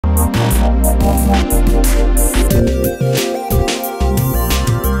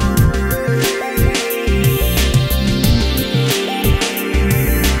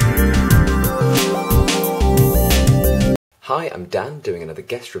Hi, I'm Dan, doing another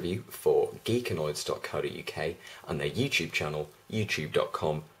guest review for Geekanoids.co.uk and their YouTube channel,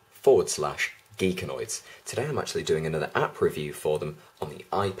 youtube.com/Geekanoids. Today I'm actually doing another app review for them on the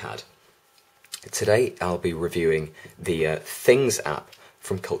iPad. Today I'll be reviewing the Things app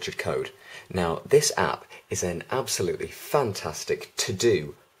from Cultured Code. Now, this app is an absolutely fantastic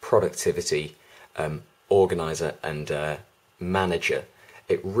to-do productivity organizer and manager.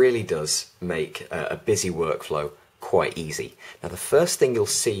 It really does make a busy workflow quite easy. Now, the first thing you'll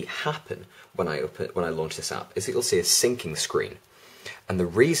see happen when I launch this app is that you'll see a syncing screen. And the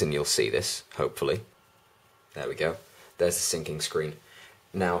reason you'll see this, hopefully, there we go, there's the syncing screen.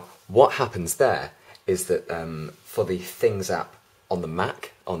 Now, what happens there is that for the Things app on the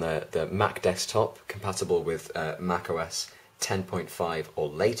Mac, on the Mac desktop, compatible with Mac OS 10.5 or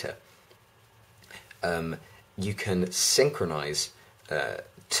later, you can synchronize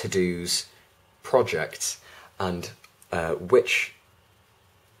to-dos, projects, and which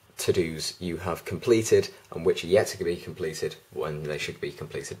to-dos you have completed and which are yet to be completed, when they should be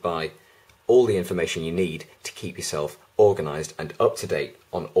completed by, all the information you need to keep yourself organised and up to date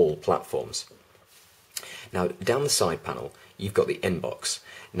on all platforms. Now, down the side panel, you've got the inbox.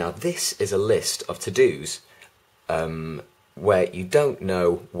 Now, this is a list of to-dos where you don't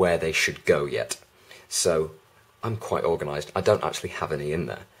know where they should go yet. So, I'm quite organised. I don't actually have any in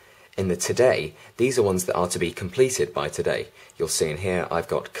there. In the today, these are ones that are to be completed by today. You'll see in here I've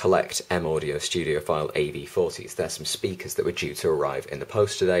got collect M Audio Studio File AV40s. There's some speakers that were due to arrive in the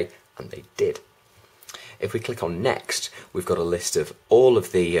post today, and they did. If we click on next, we've got a list of all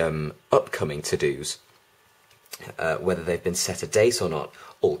of the upcoming to-dos, whether they've been set a date or not,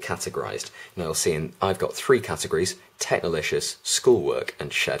 all categorised. Now you'll see I've got 3 categories: Technolicious, Schoolwork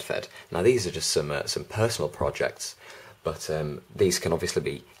and Shedfed. Now these are just some personal projects, but these can obviously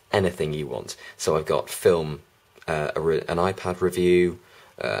be anything you want. So I've got film, an iPad review,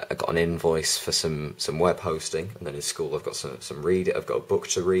 I've got an invoice for some web hosting, and then in school I've got some read, I've got a book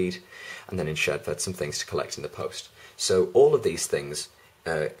to read, and then in Shedfed some things to collect in the post. So all of these things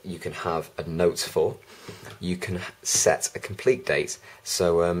you can have a note for. You can set a complete date.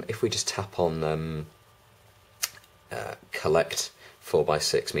 So if we just tap on collect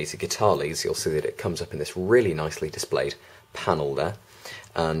 4x6 meter guitar leads, you'll see that it comes up in this really nicely displayed panel there,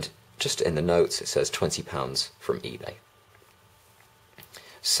 and just in the notes it says £20 from eBay.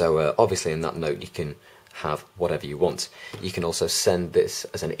 So obviously in that note you can have whatever you want. You can also send this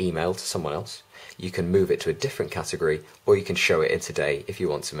as an email to someone else. You can move it to a different category, or you can show it in today if you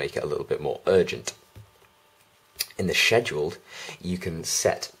want to make it a little bit more urgent. In the scheduled, you can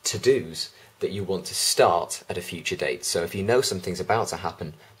set to-dos that you want to start at a future date. So if you know something's about to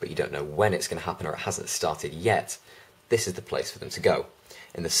happen, but you don't know when it's going to happen or it hasn't started yet, this is the place for them to go.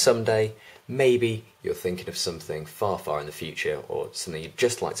 In the someday, maybe you're thinking of something far, far in the future, or something you'd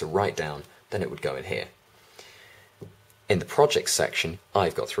just like to write down, then it would go in here. In the projects section,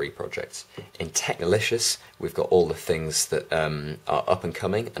 I've got 3 projects. In Technolicious, we've got all the things that are up and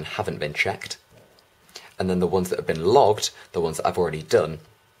coming and haven't been checked. And then the ones that have been logged, the ones that I've already done,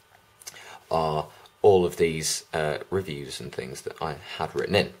 are all of these reviews and things that I had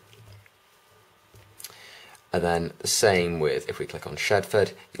written in. And then the same with, if we click on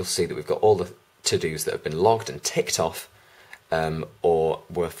Shedfed, you'll see that we've got all the to-dos that have been logged and ticked off, or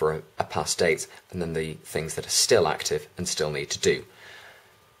were for a past date, and then the things that are still active and still need to do.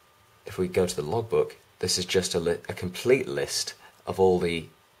 If we go to the logbook, this is just a complete list of all the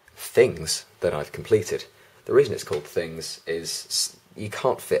things that I've completed. The reason it's called Things is you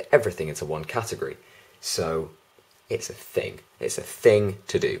can't fit everything into one category, so it's a thing. It's a thing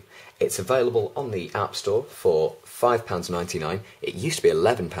to do. It's available on the App Store for £5.99. It used to be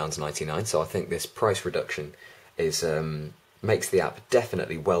 £11.99, so I think this price reduction is makes the app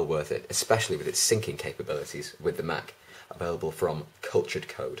definitely well worth it, especially with its syncing capabilities with the Mac, available from Cultured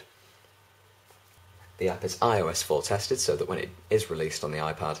Code. The app is iOS 4 tested, so that when it is released on the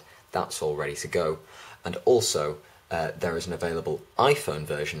iPad, that's all ready to go. And also, there is an available iPhone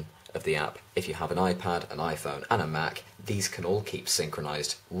version of the app. If you have an iPad, an iPhone and a Mac, these can all keep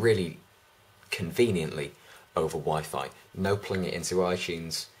synchronized really conveniently over Wi-Fi. No plugging it into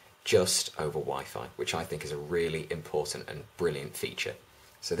iTunes, just over Wi-Fi, which I think is a really important and brilliant feature.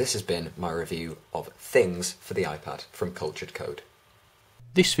 So this has been my review of Things for the iPad from Cultured Code.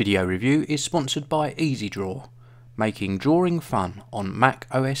 This video review is sponsored by EasyDraw, making drawing fun on Mac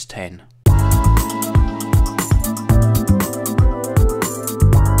OS X.